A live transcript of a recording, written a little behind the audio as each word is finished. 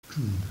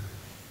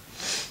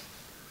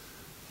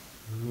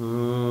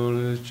All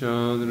this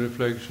chant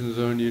reflections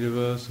on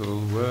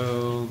universal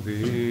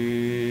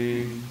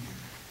well-being.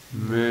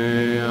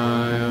 May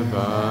I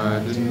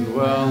abide in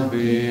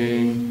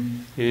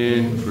well-being,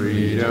 in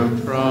freedom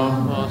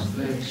from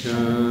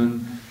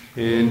affliction,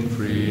 in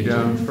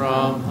freedom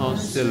from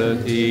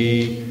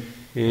hostility,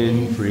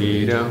 in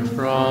freedom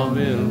from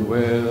ill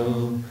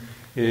will,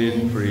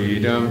 in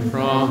freedom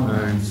from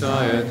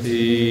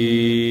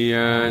anxiety,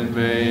 and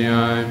may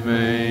I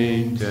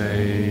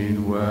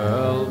maintain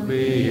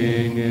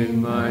well-being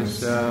in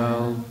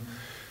myself.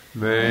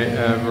 May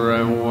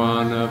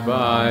everyone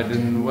abide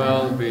in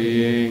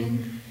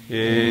well-being,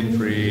 in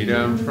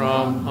freedom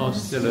from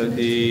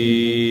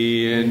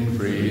hostility, in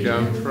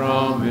freedom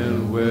from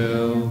ill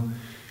will,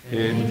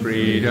 in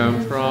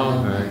freedom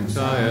from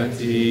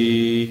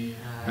anxiety,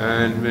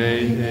 and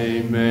may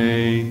they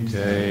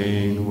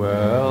maintain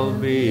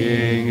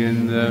well-being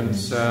in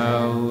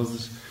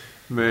themselves.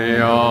 May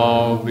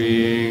all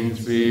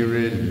beings be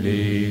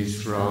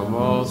released from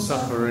all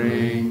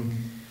suffering,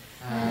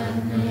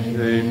 and may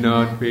they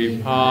not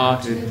be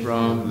parted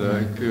from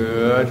the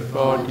good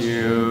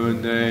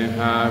fortune they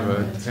have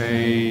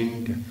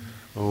attained.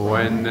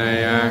 When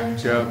they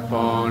act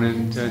upon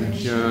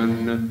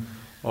intention,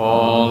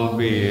 all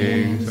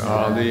beings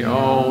are the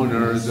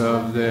owners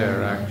of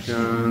their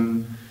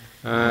action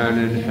and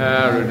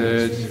inherit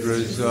its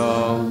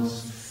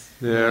results.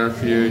 Their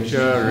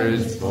future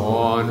is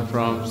born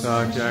from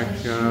such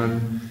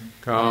action,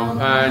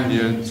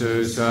 companion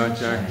to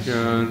such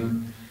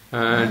action,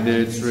 and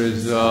its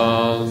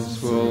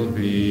results will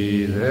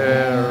be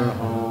their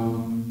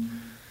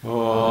home.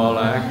 All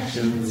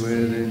actions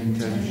with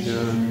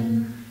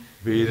intention,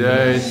 be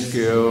they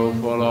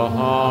skillful or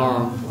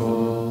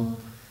harmful,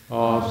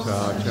 of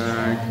such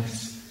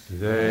acts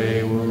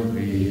they will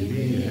be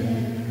the heirs.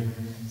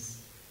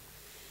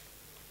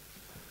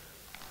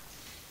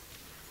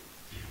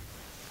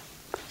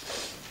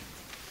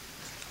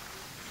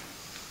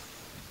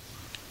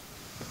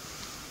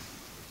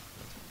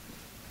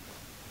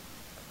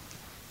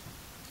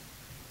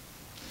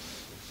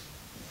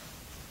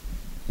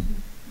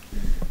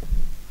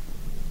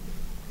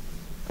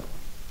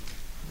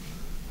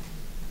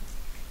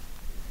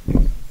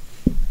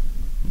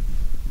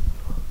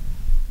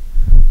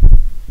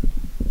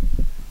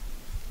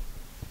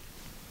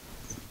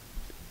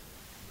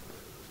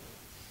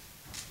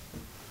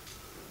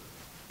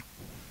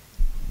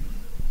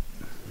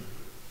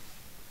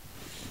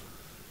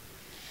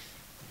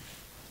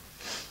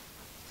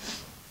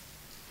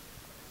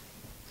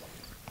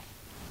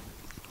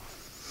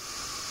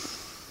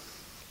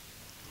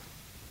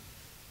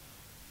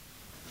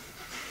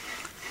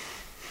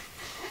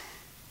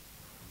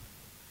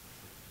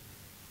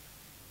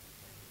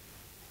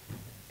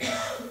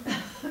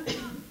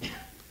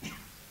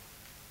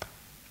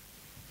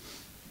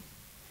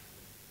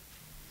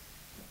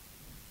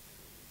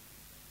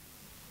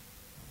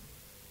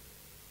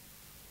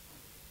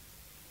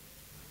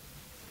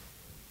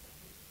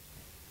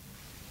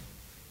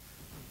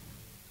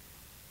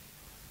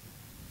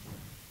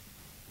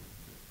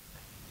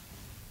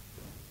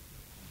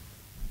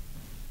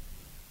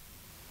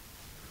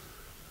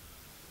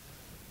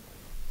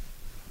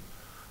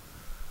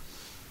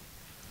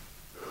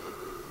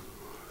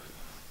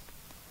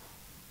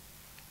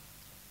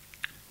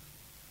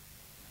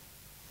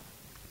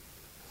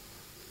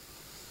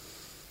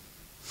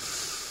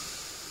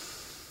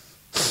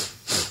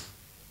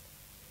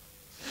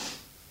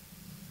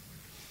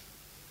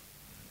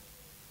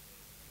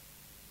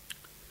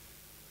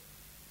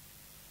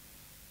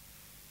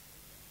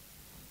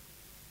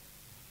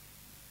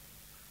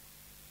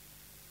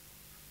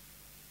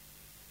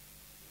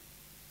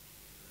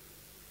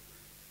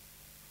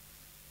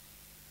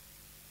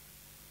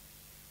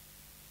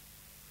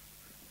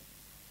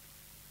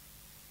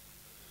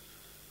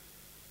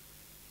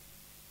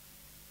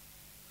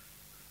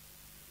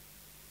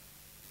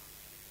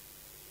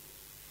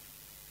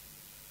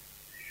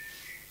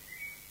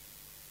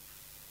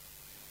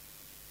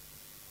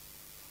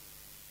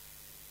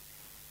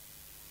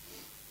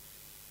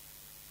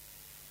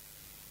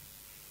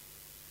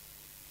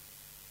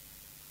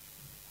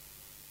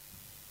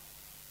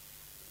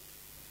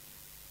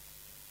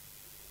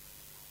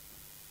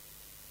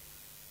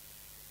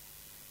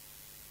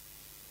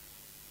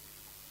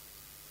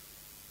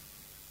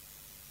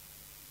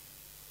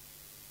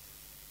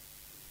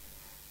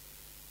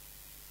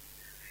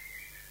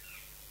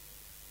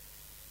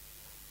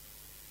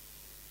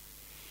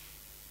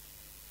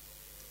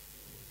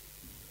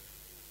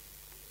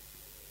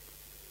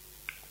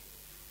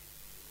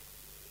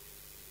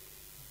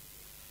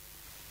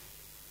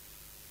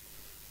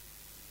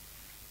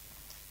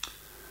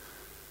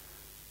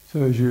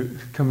 So as you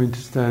come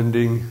into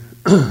standing,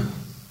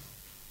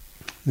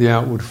 the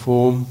outward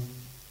form.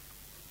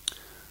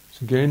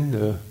 So again,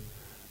 the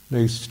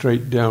legs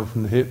straight down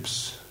from the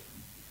hips,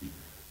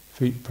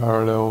 feet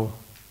parallel,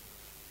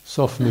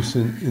 softness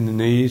in the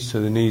knees, so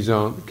the knees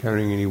aren't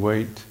carrying any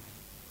weight.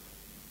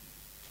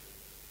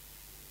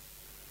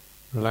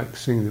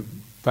 Relaxing the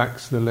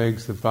backs of the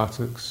legs, the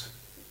buttocks.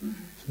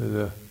 So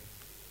there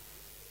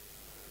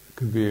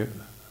can be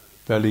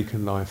belly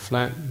can lie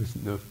flat, there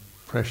isn't the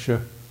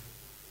pressure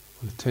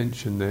or the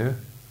tension there.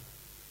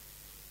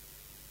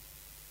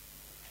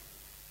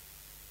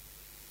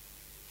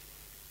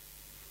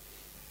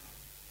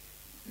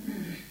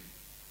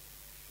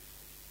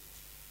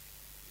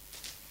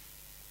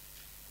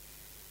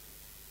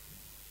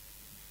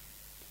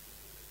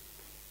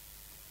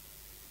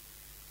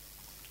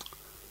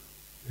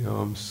 The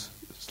arms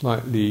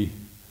slightly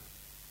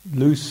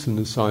loose from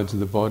the sides of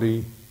the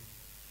body.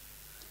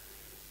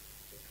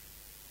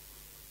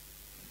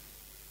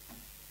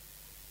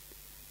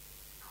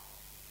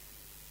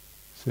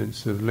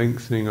 Sense of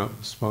lengthening up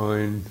the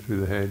spine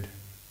through the head.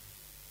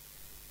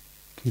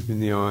 Keeping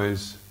the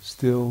eyes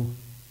still,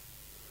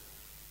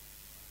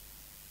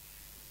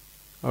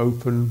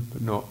 open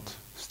but not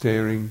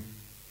staring.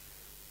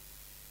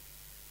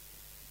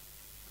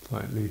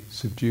 Slightly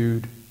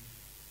subdued,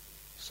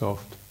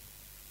 soft.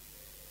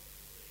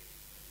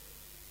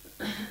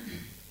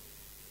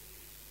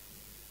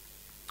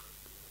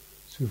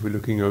 So if we're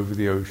looking over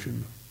the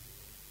ocean.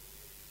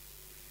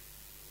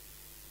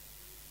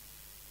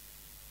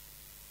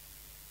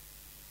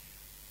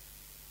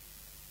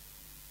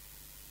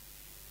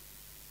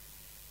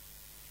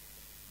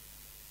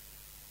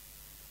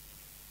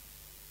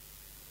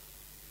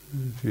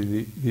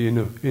 The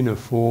inner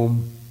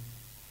form,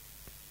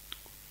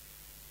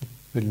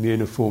 letting the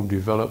inner form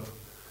develop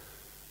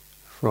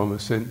from a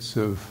sense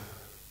of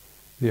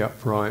the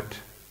upright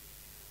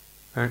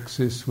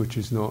axis, which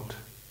is not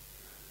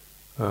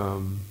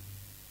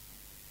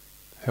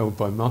held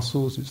by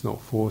muscles, it's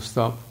not forced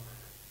up.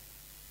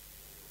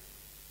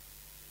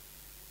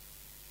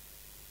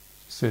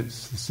 The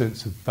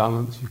sense of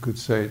balance, you could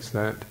say it's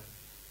that.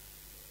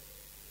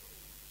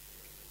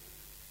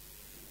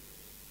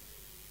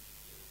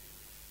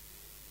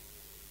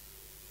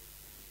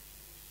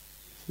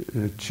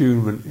 An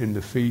attunement in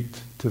the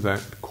feet to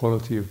that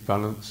quality of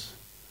balance,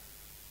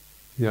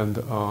 the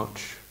under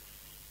arch.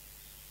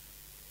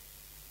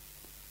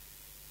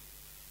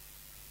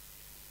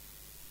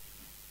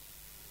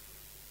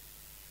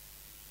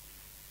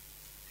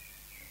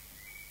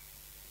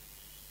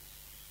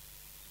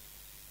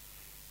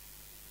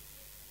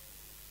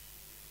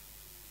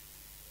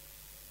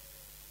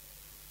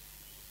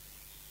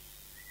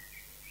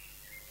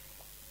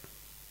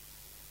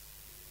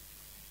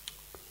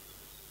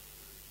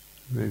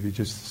 Maybe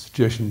just a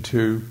suggestion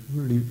to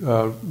really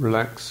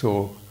relax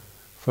or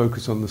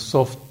focus on the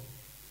soft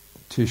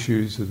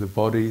tissues of the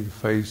body, the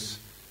face,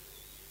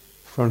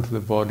 front of the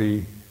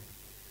body,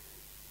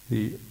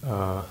 the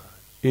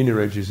inner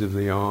edges of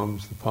the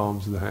arms, the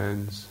palms of the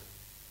hands,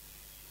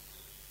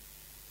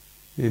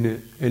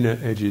 inner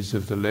edges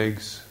of the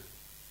legs,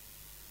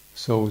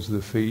 soles of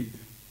the feet,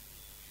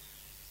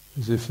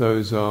 as if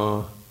those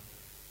are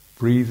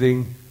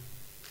breathing.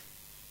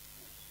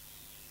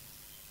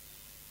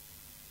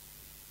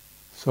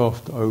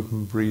 Soft,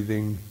 open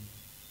breathing.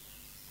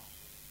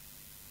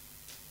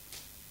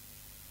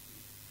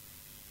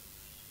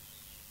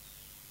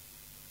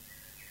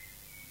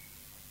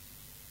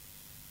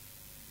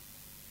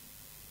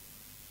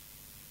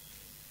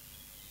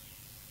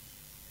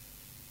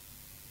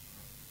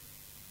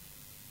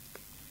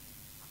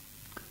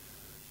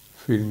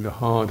 Feeling the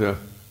harder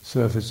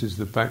surfaces,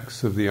 the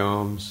backs of the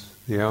arms,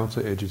 the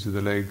outer edges of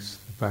the legs,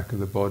 the back of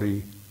the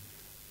body.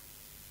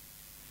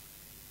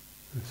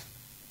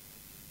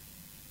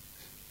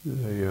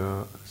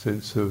 A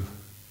sense of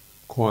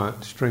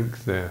quiet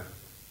strength there.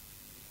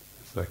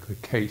 It's like the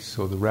case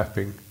or the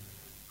wrapping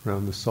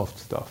around the soft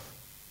stuff.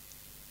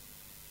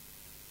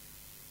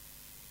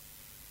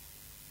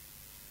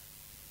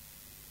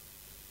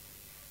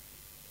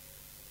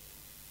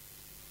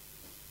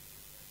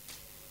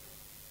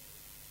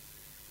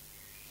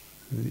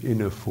 The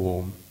inner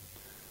form.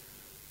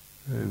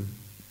 And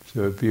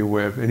so be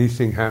aware of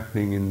anything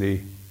happening in the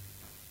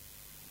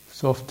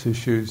soft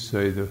tissues,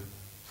 say the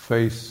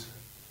face,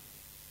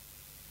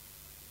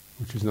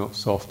 which is not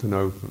soft and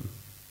open.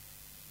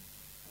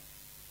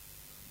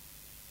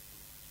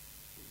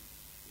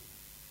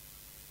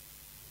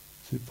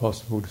 Is it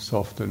possible to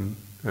soften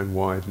and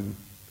widen?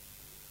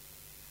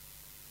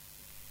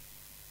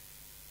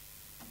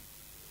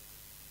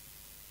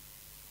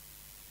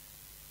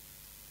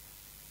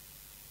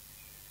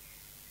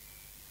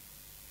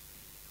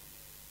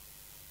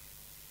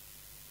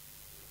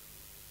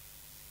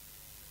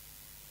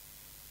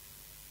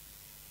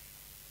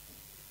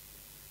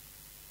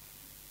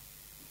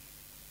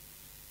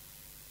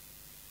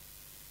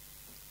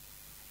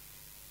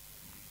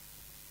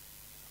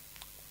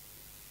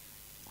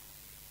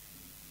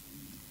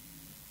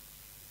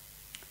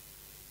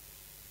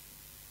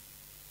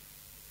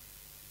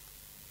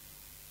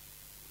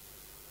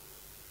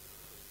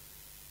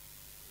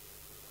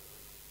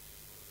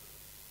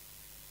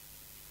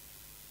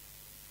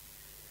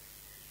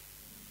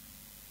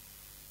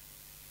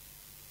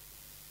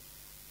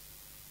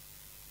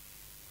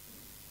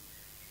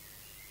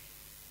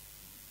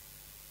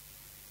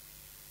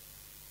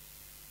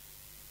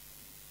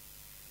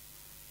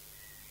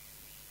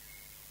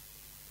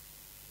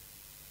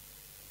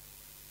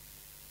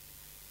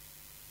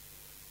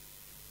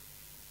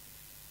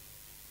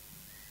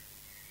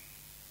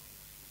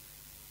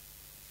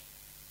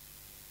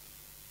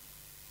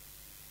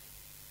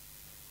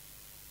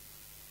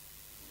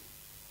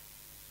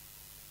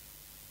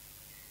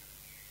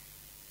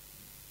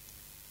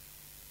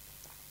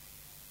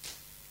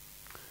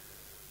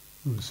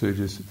 So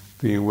just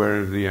being aware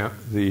of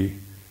the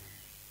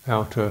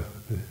outer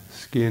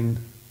skin,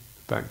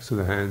 the backs of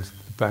the hands,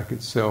 the back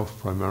itself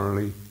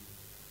primarily,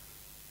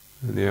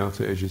 and the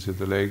outer edges of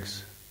the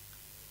legs.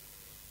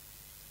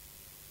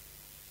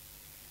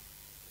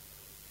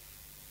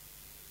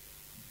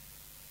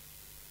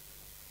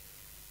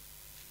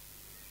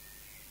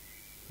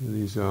 And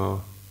these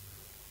have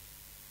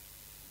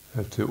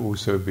to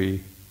also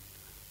be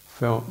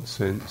felt,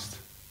 sensed,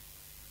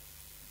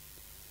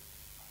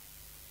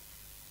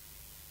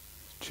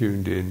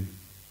 tuned in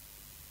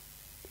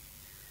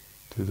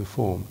to the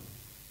form.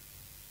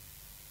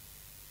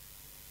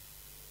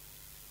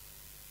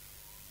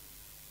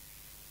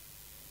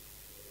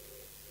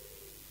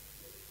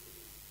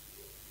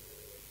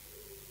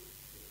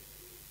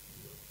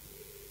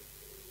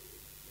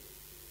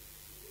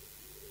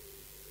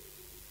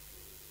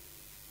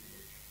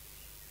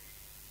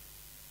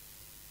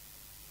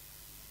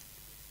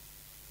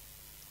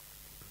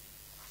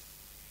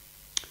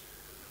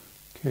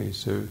 Okay,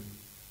 so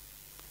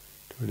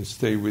trying to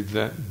stay with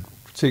that,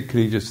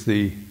 particularly just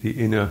the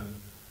inner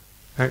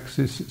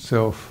axis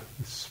itself,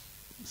 this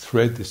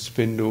thread, this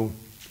spindle,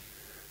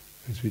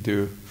 as we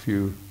do a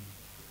few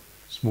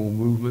small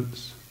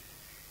movements.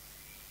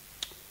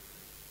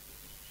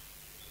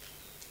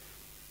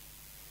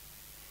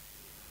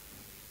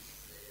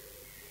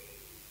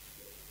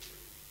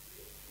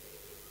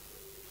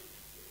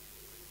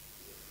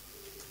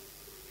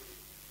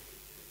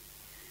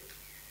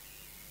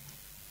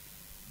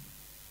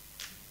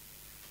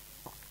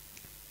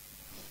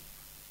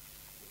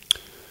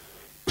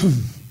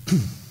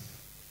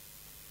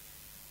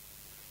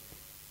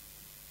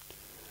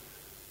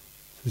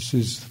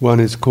 One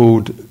is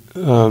called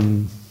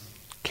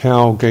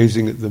cow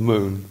gazing at the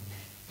moon.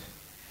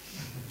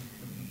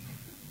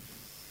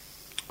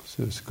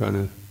 So it's kind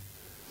of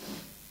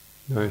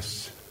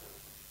nice,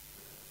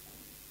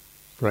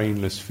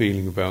 brainless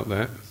feeling about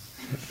that.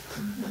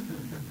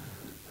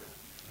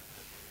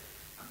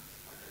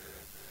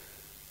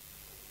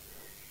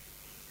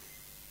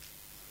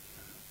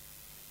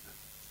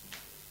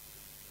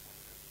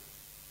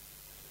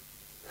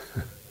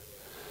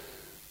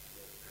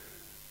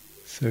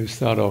 So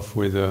start off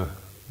with a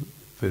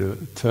bit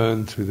of a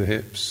turn through the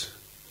hips.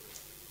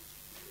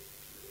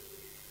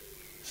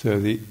 So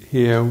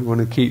here we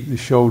want to keep the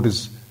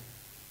shoulders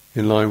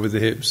in line with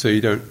the hips, so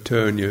you don't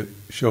turn your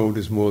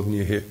shoulders more than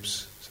your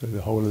hips. So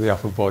the whole of the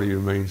upper body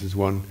remains as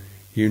one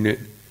unit.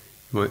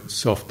 You might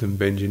soften,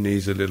 bend your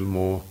knees a little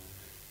more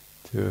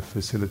to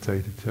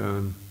facilitate a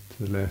turn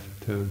to the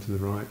left, turn to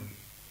the right.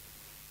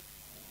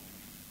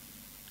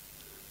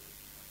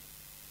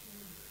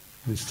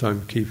 This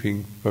time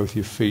keeping both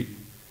your feet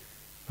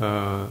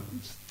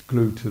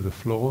glued to the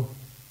floor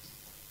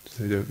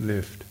so they don't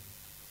lift.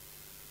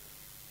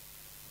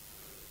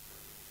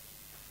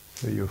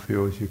 So you'll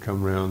feel as you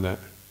come around that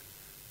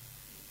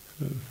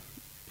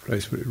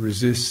place where it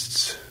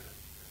resists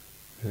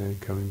and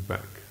coming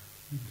back.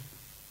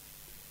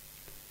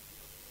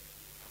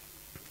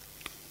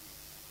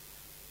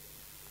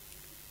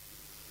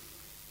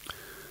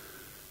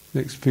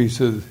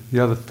 The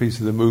other piece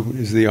of the movement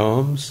is the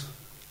arms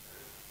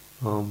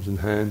and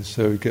hands,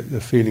 so you get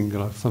the feeling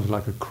like something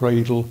like a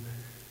cradle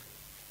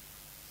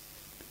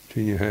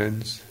between your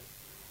hands.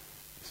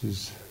 This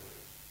is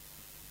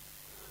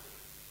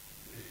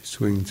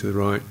swing to the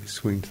right,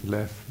 swing to the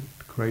left,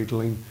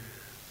 cradling.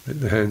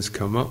 Let the hands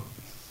come up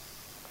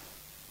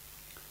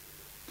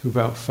to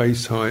about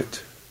face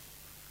height.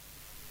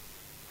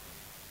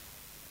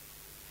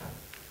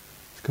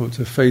 Come up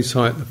to face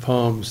height, the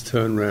palms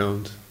turn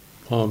round,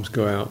 palms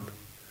go out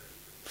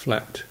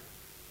flat.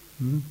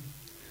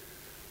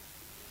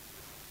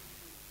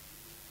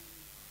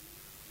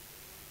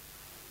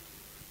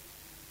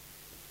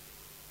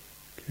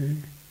 Okay,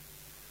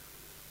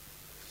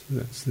 so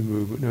that's the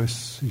movement. Now you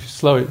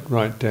slow it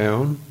right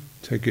down.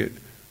 Take it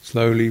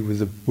slowly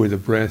with a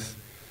breath.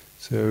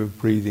 So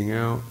breathing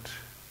out,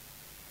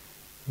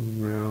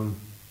 coming round,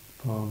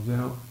 palms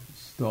out.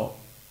 Stop.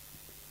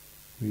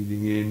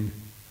 Breathing in,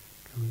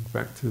 coming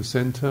back to the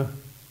centre.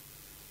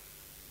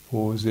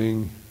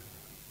 Pausing,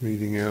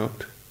 breathing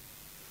out.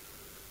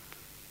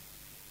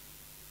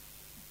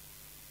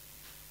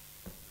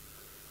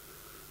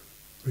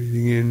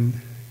 Breathing in.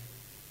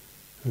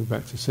 Go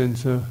back to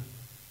centre,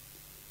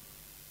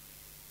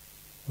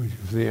 waiting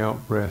for the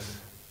out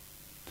breath,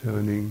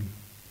 turning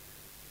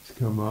to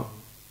come up.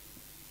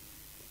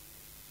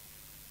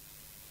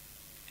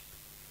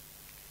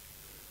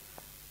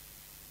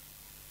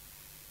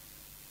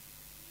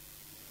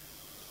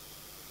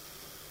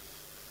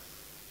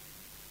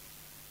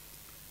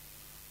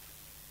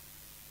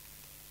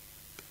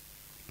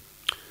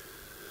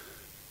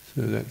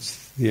 So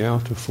that's the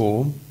outer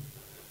form,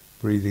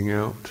 breathing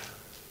out,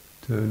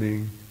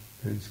 turning,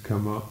 hands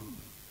come up,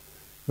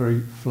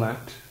 very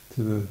flat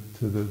to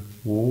the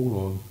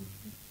wall,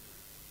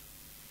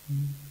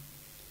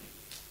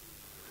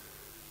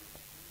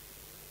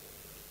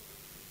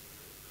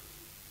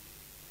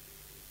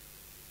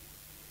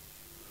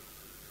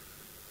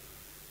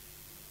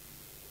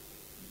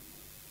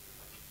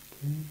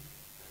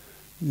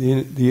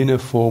 the inner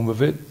form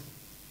of it.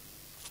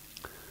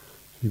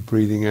 You're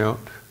breathing out,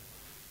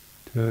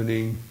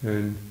 turning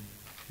and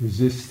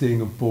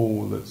resisting a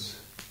ball that's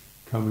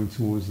coming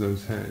towards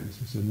those hands.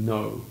 It's a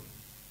no.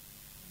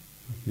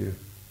 Like you're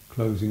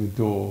closing a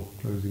door,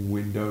 closing a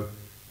window,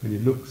 and you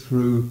look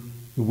through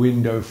the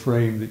window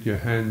frame that your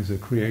hands are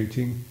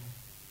creating.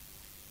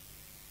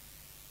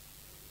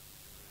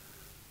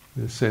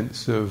 The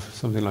sense of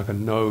something like a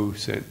no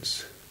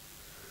sense.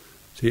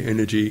 So your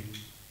energy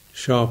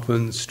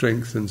sharpens,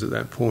 strengthens at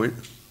that point.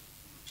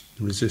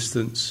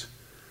 Resistance.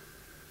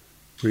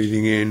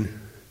 Breathing in,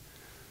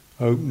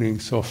 opening,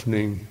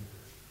 softening.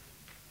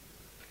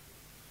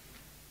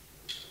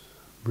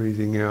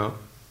 Breathing out.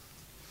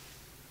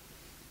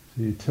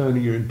 So you're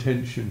turning your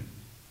intention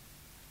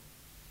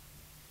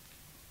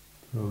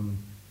from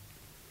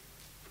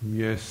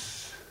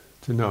yes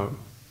to no.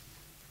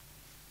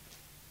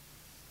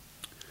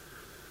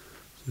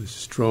 So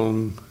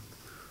strong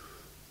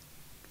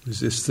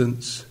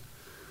resistance.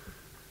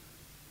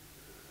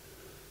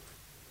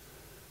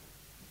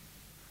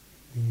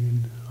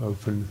 In,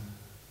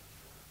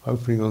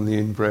 opening on the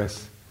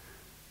in-breath,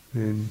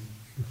 then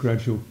the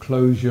gradual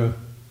closure,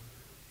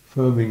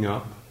 firming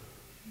up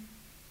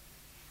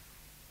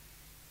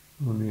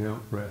on the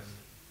out-breath.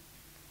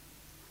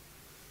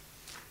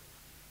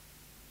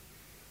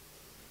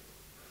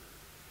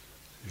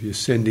 If you're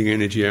sending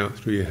energy out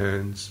through your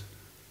hands,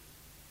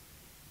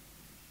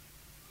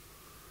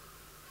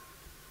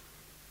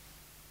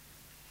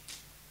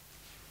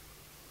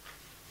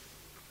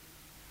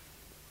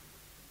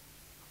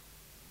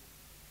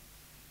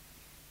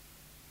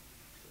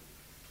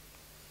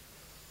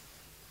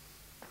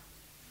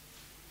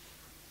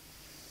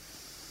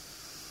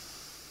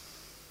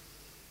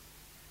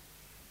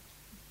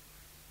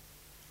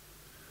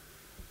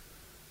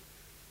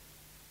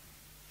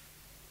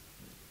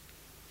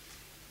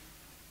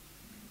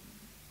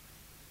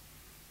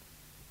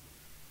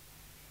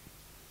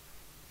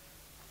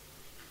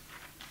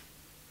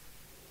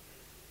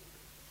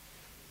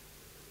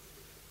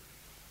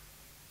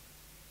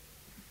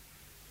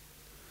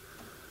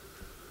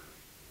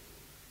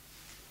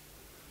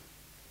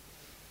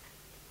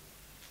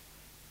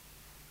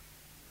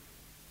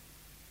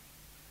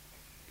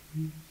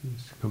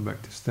 just come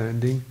back to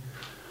standing.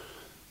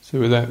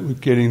 So with that,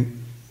 we're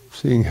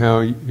seeing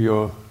how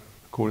your,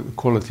 call it the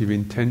quality of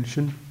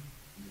intention,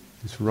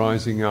 is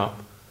rising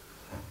up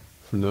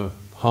from the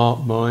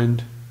heart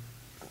mind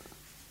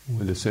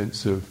with a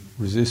sense of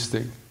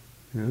resisting,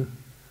 and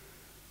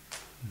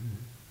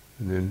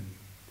then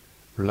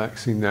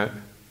relaxing that,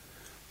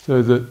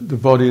 so that the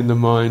body and the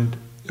mind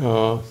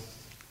are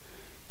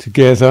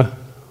together,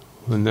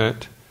 and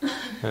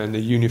they're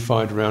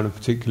unified around a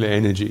particular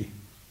energy.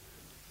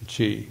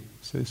 Chi.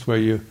 So it's where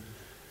your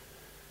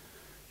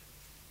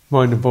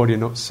mind and body are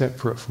not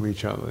separate from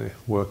each other, they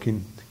work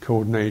in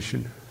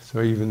coordination.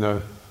 So even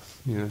though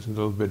there's a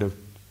little bit of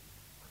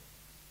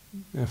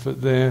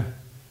effort there,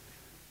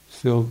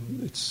 still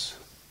it's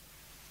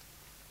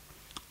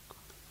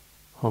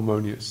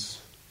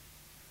harmonious.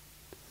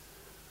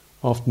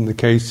 Often the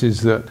case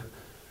is that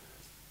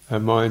our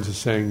minds are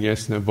saying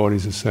yes and our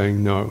bodies are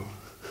saying no,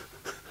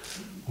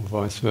 or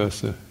vice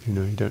versa.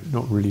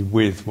 Not really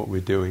with what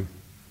we're doing.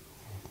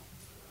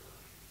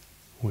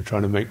 We're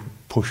trying to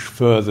push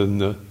further than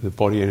the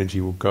body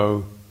energy will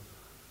go.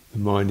 The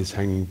mind is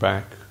hanging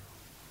back,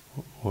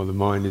 or the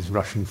mind is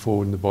rushing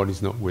forward and the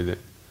body's not with it.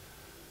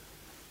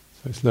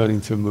 So it's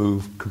learning to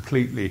move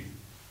completely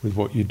with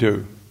what you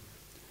do.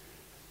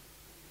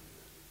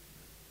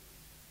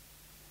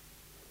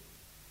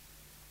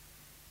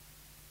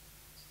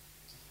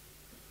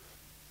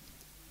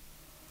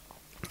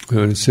 In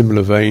a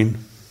similar vein,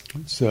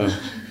 let's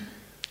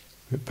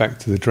get back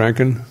to the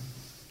dragon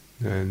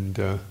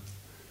and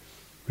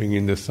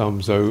bringing the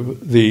thumbs over,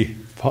 the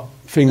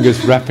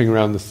fingers wrapping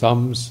around the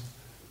thumbs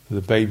of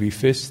the baby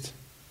fist.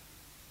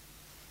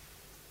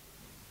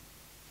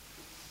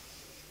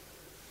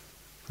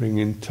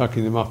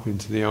 Tucking them up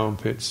into the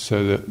armpits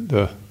so that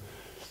the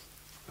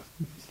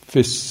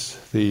fists,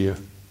 the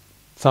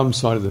thumb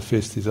side of the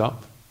fist is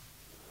up.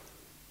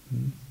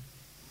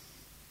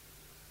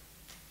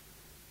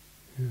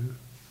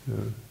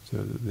 So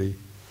that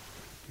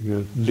you're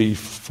going to lean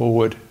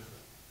forward,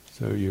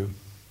 so your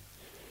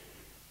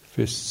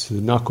fists, the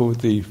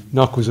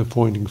knuckles are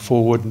pointing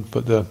forward,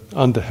 but the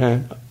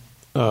underhand,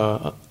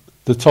 the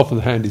top of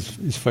the hand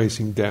is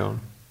facing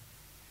down.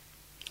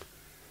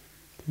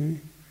 Okay.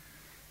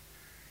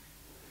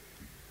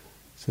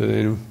 So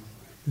then,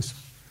 just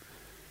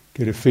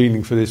get a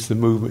feeling for this: the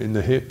movement in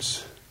the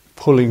hips,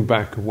 pulling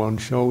back of one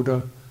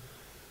shoulder,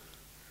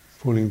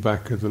 pulling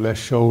back of the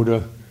left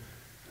shoulder,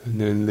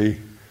 and then the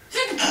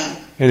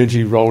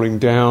energy rolling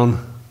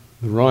down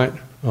the right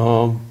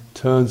arm,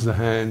 turns the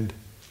hand,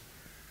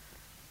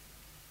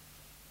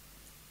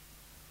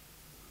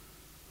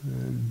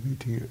 and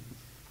meeting it.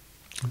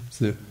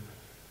 So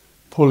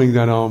pulling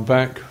that arm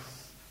back,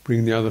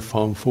 bring the other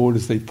arm forward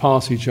as they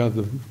pass each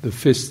other. The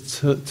fists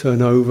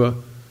turn over.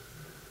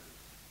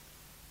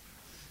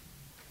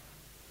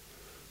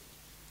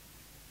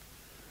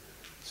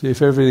 See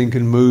if everything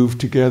can move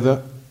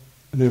together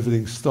and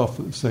everything stop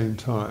at the same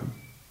time.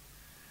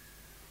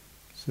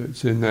 So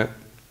it's in that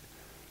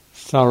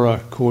thorough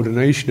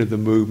coordination of the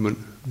movement,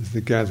 as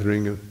the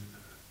gathering of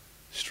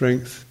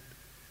strength.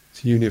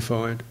 It's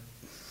unified.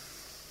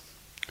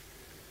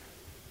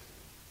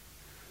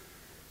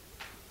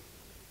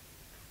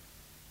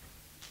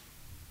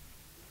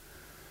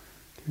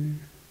 Okay.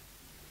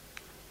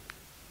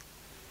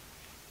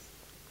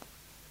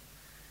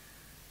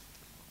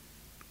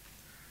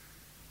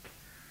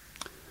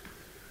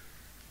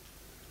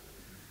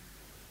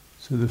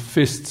 So the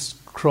fists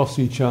cross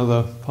each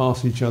other,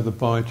 pass each other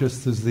by,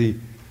 just as the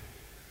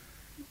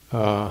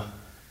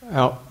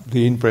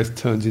in-breath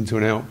turns into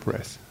an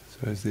out-breath.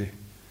 So as you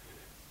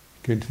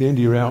get to the end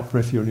of your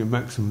out-breath, you're on your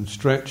maximum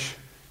stretch.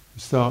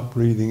 You start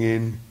breathing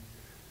in,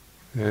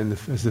 and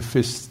as the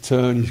fists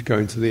turn, you go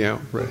into the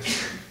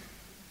out-breath.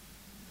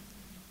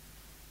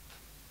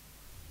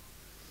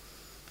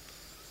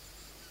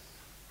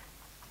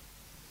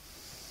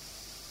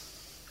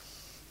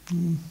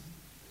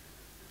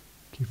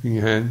 Keeping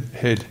your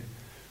head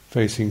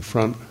facing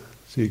front,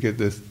 so you get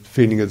the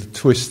feeling of the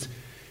twist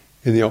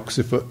in the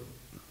occiput.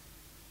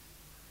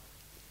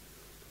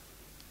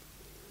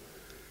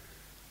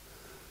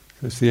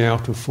 That's the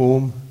outer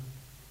form.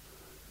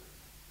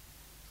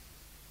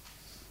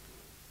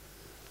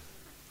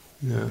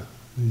 Yeah,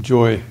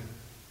 enjoy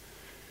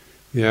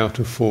the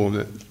outer form,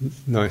 that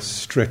nice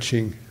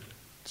stretching.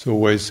 It's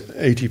always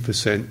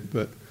 80%,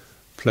 but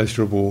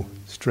pleasurable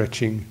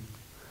stretching.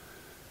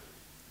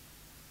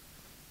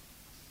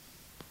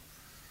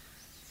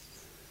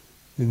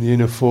 In the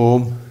inner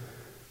form,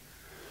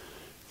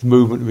 the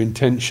movement of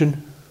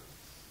intention,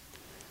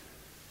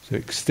 so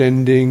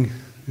extending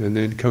and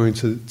then coming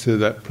to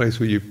that place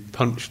where you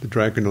punch the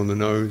dragon on the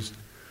nose.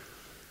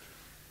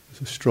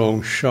 It's a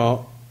strong,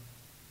 sharp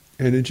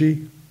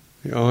energy.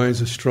 The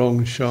eyes are strong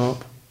and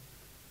sharp,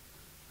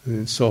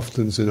 and it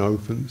softens and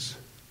opens.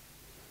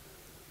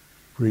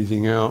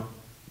 Breathing out,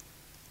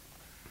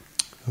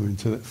 coming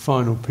to that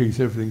final piece,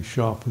 everything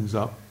sharpens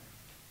up.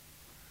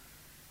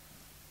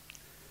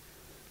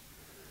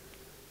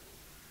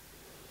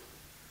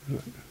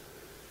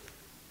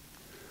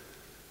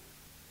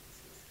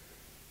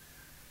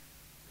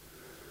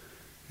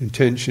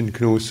 Intention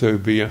can also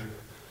be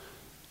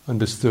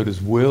understood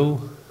as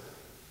will.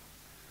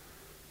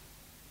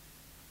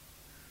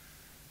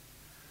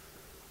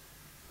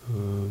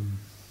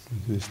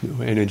 There's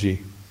no energy.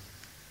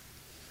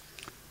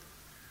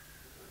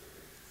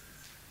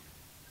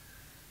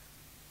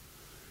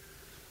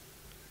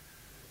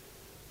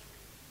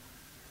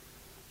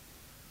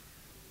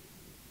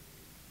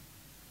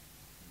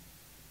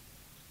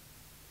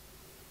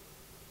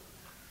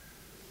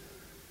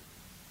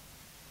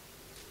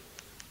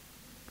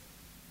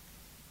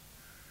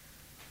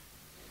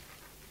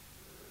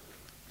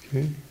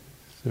 Okay,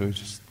 so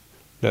just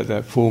let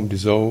that form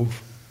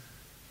dissolve.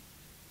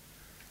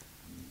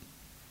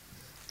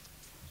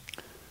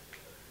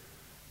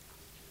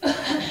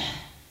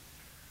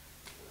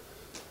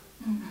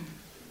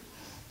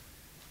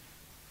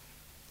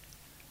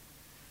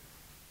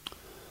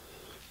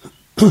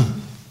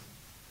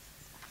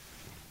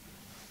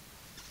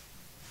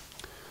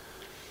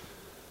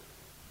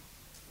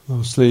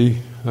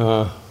 Lastly,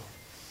 I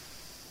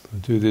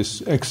do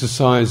this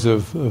exercise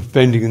of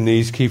bending the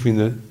knees, keeping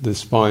the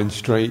spine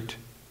straight,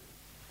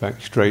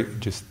 back straight,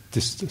 just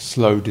a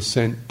slow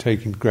descent,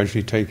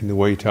 gradually taking the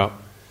weight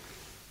up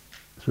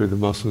through the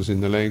muscles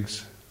in the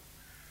legs.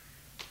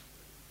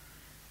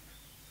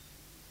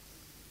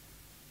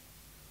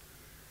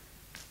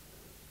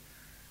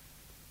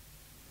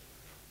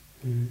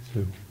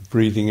 So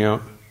breathing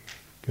out,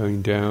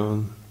 going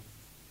down.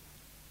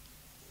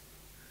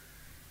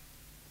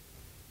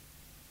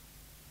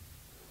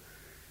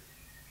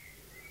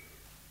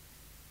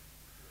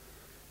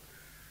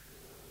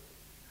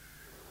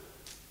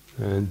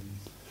 And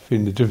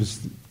feeling the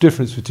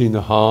difference between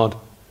the hard,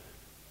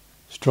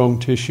 strong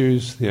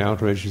tissues, the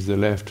outer edges of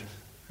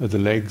the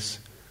legs,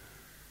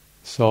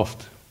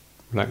 soft,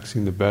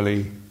 relaxing the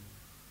belly,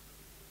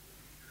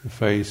 the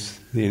face,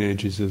 the inner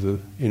edges of the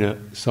inner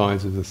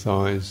sides of the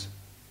thighs.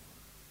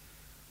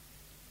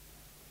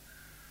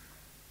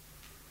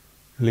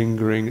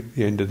 Lingering at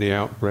the end of the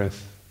out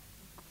breath.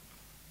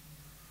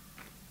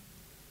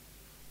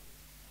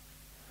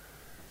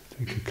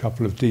 Take a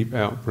couple of deep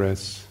out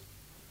breaths.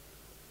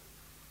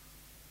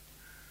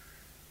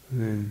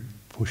 And then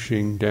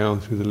pushing down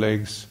through the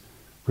legs,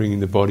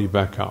 bringing the body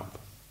back up.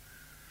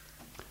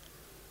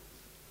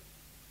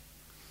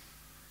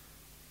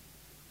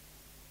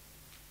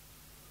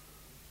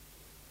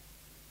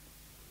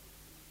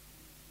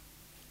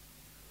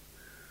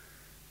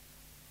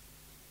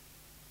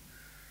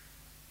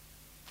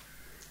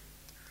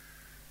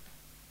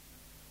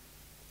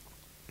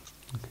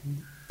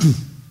 Okay.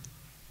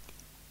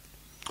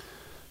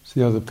 So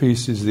the other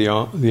piece is the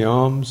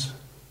arms.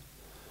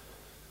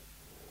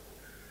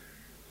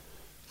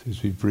 So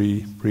as we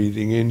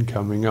breathing in,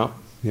 coming up,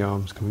 the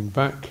arms coming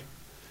back,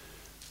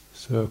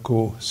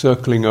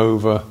 circling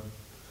over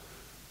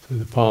to So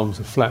the palms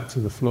are flat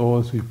to the floor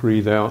as we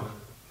breathe out,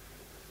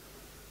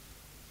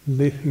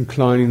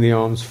 inclining the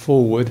arms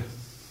forward,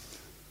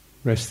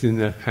 resting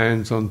the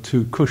hands on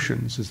two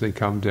cushions as they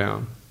come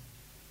down.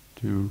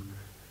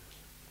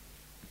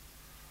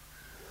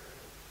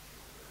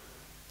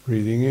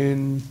 Breathing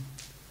in,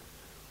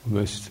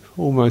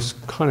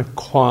 almost kind of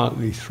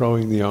quietly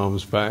throwing the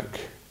arms back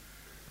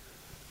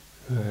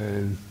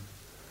and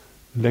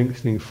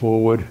lengthening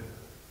forward,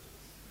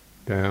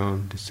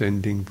 down,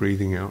 descending,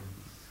 breathing out.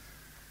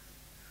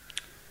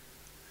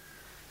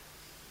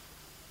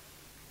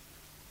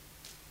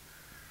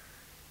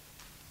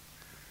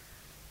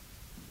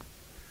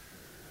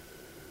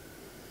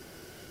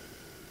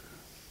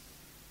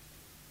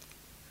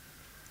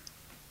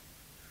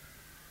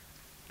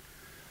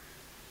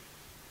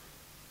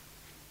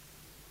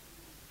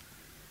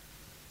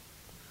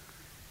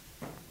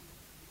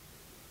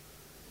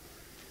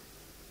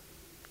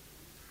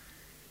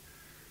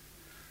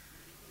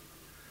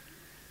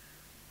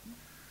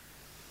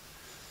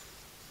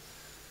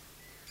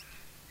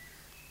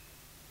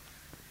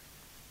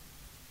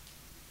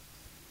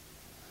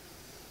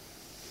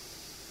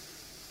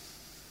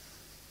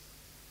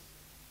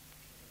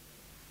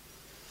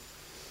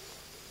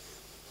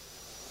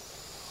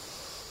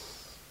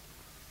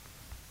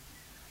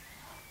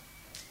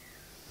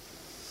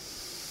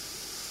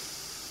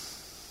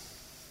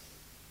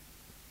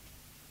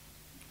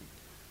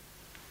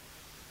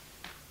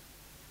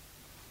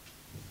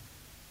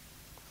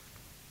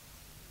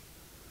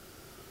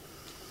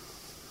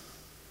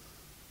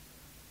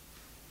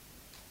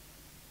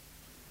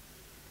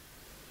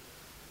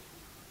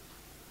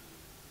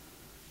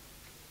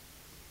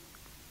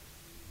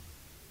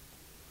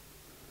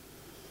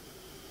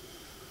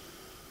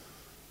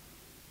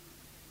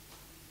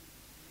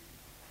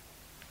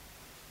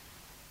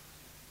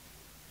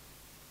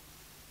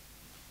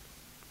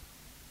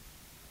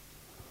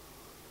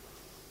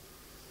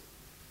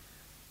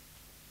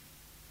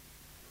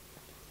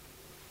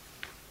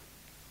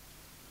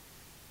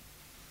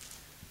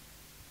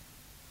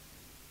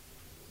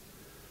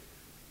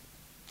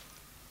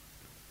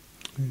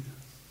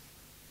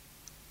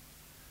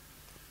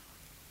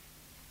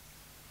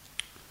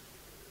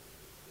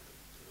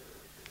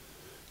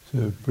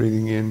 So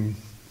breathing in,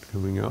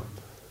 coming up.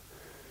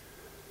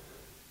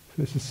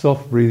 So it's a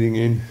soft breathing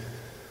in,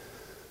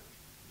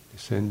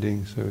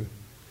 descending, so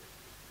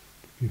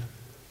keep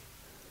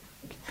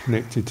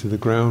connected to the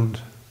ground.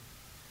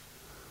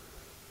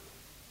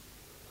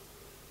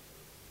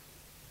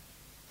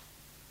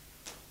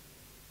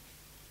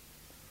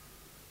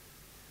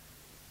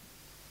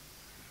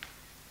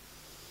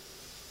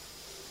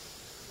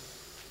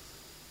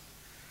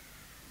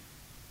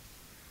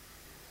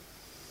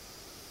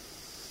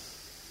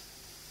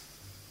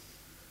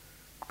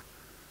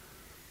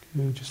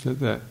 Just let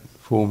that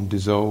form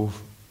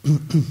dissolve. So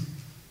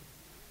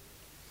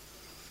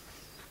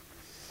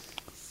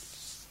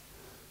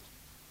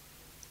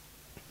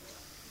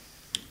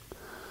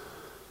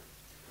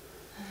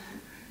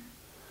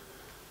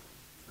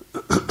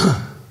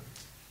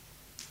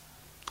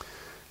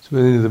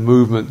any of the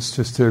movements,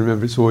 just to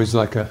remember, it's always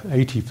like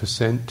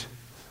 80%.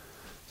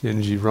 The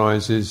energy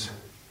rises.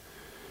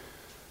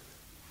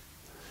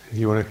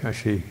 You want to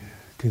actually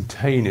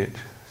contain it,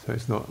 so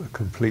it's not a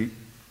complete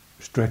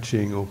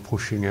stretching or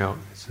pushing out.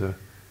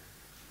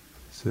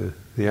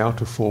 The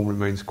outer form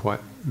remains quite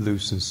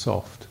loose and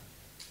soft,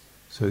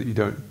 so that you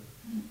don't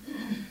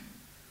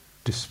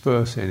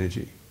disperse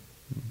energy.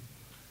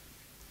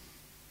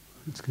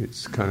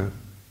 It's kind of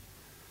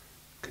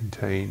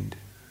contained.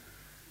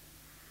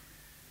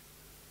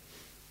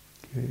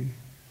 Okay,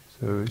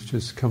 so it's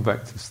just come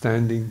back to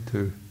standing,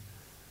 to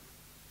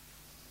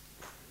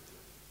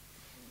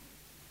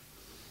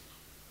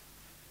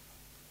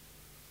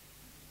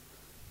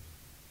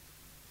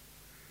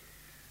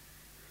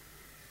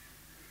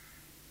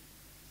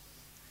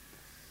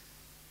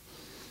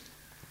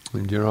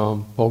and your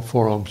both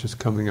forearms just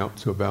coming up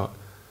to about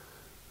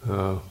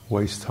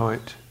waist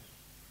height,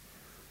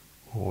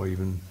 or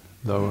even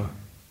lower.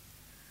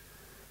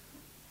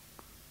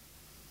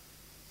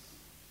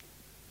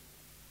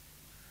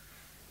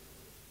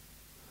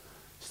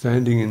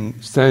 Standing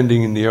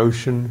in the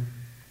ocean,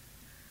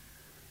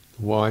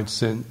 the wide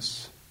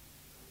sense,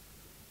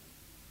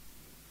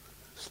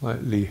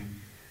 slightly,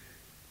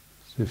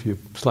 as if you're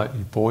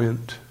slightly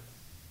buoyant.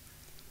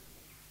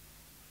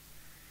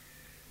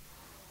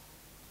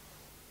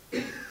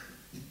 The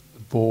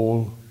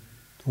ball,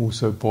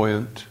 also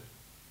buoyant.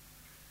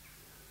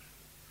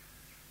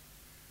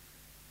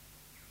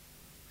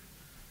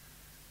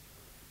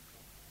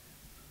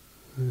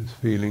 It's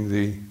feeling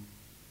the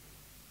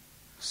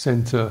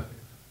center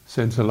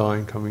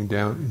line coming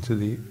down into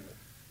the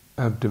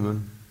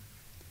abdomen,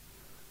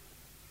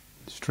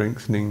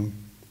 strengthening.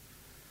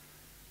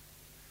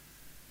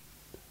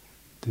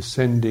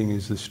 Descending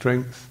is the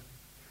strength,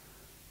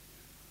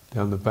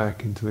 down the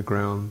back into the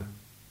ground.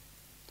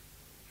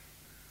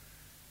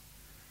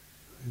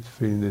 It's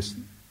feeling this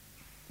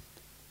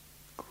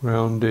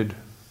grounded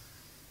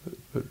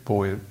but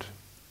buoyant.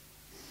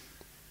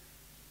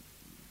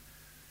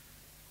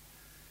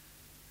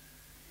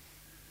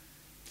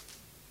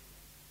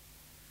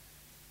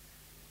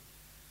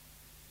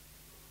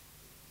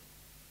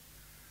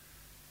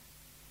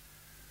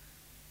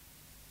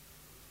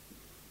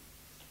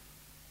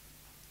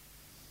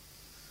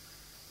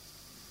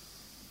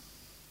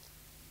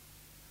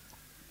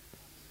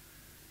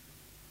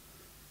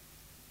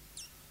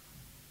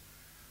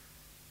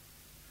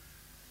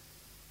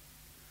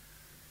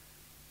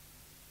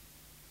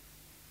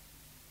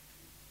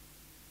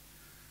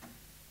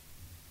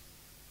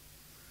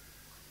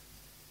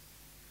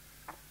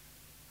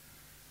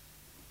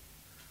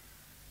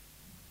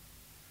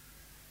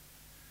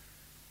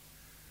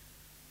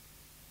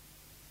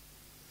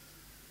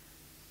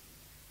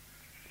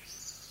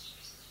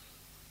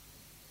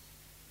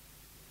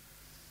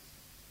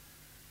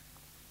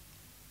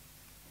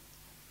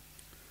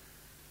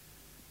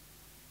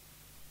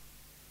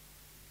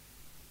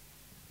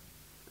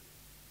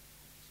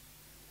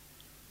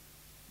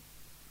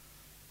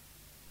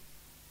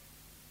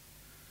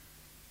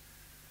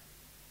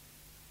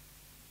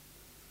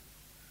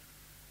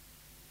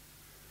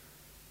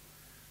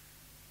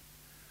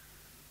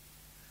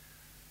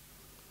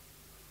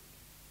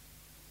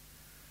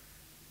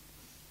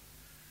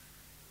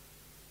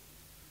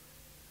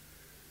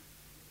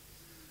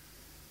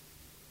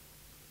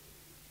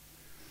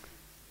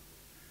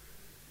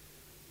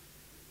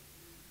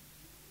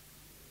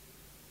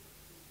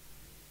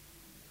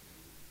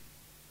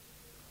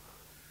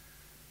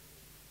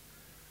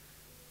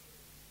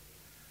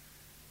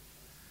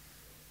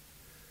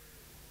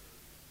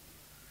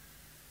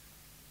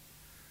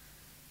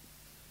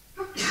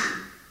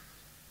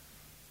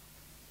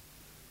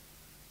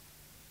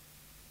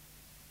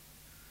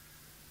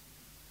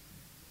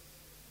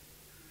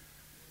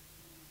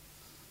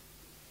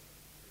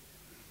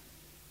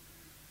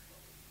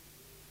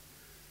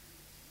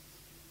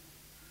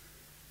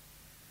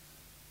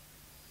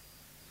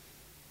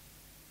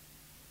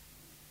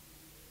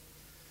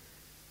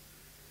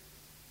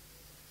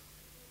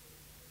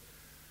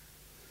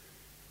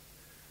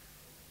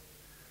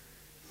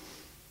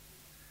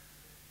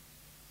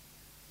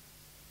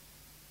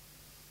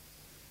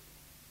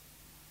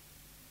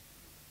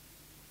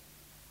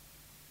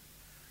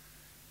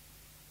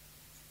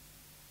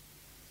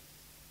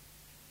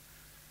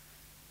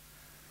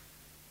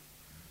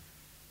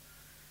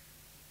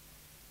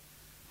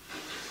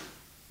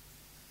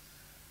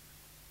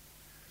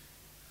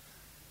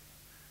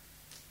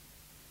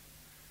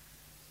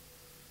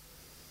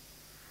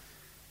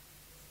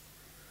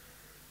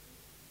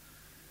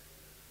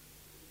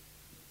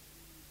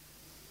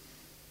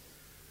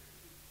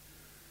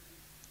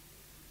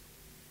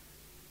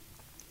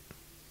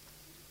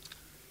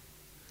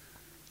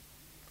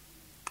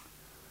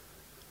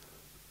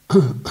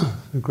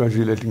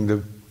 Gradually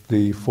letting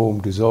the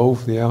form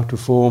dissolve, the outer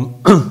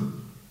form.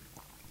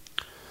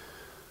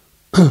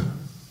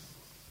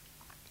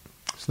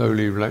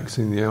 Slowly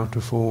relaxing the outer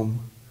form.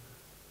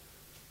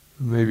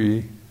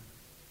 Maybe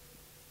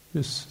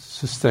just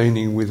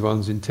sustaining with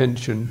one's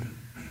intention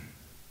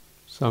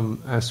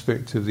some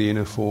aspect of the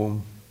inner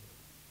form,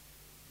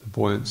 the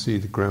buoyancy,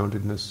 the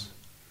groundedness,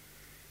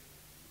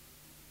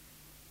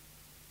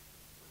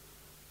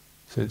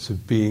 sense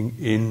of being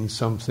in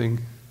something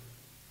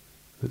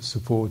that's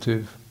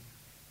supportive.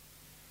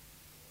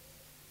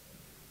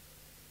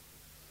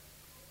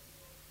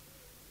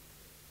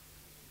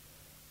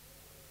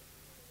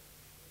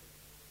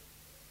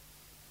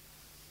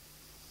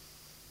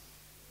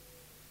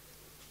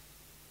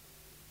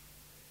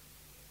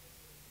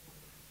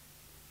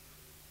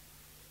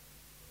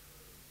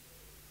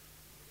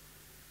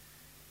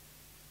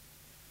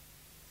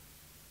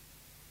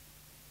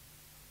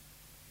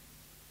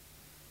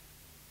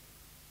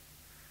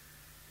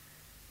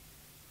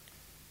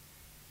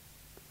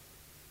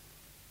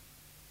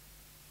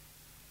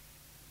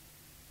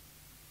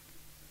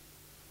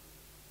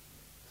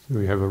 So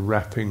we have a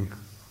wrapping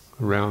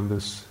around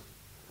us,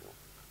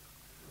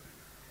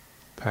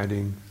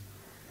 padding,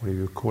 whatever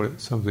you call it,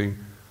 something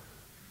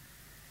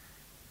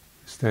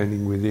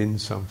standing within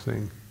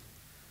something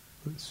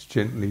that's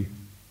gently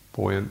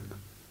buoyant.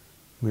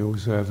 We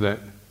also have that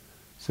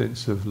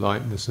sense of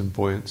lightness and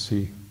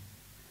buoyancy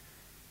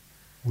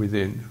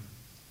within.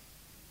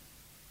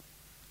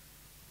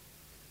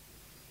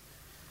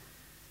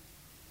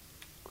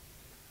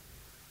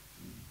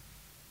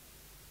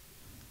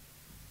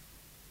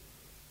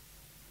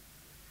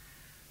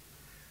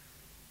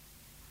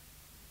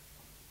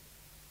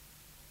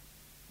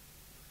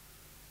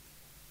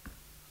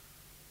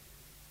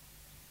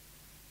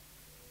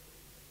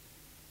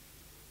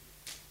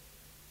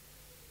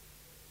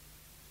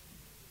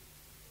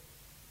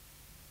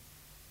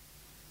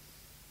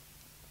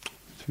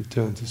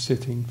 Return to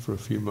sitting for a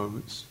few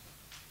moments.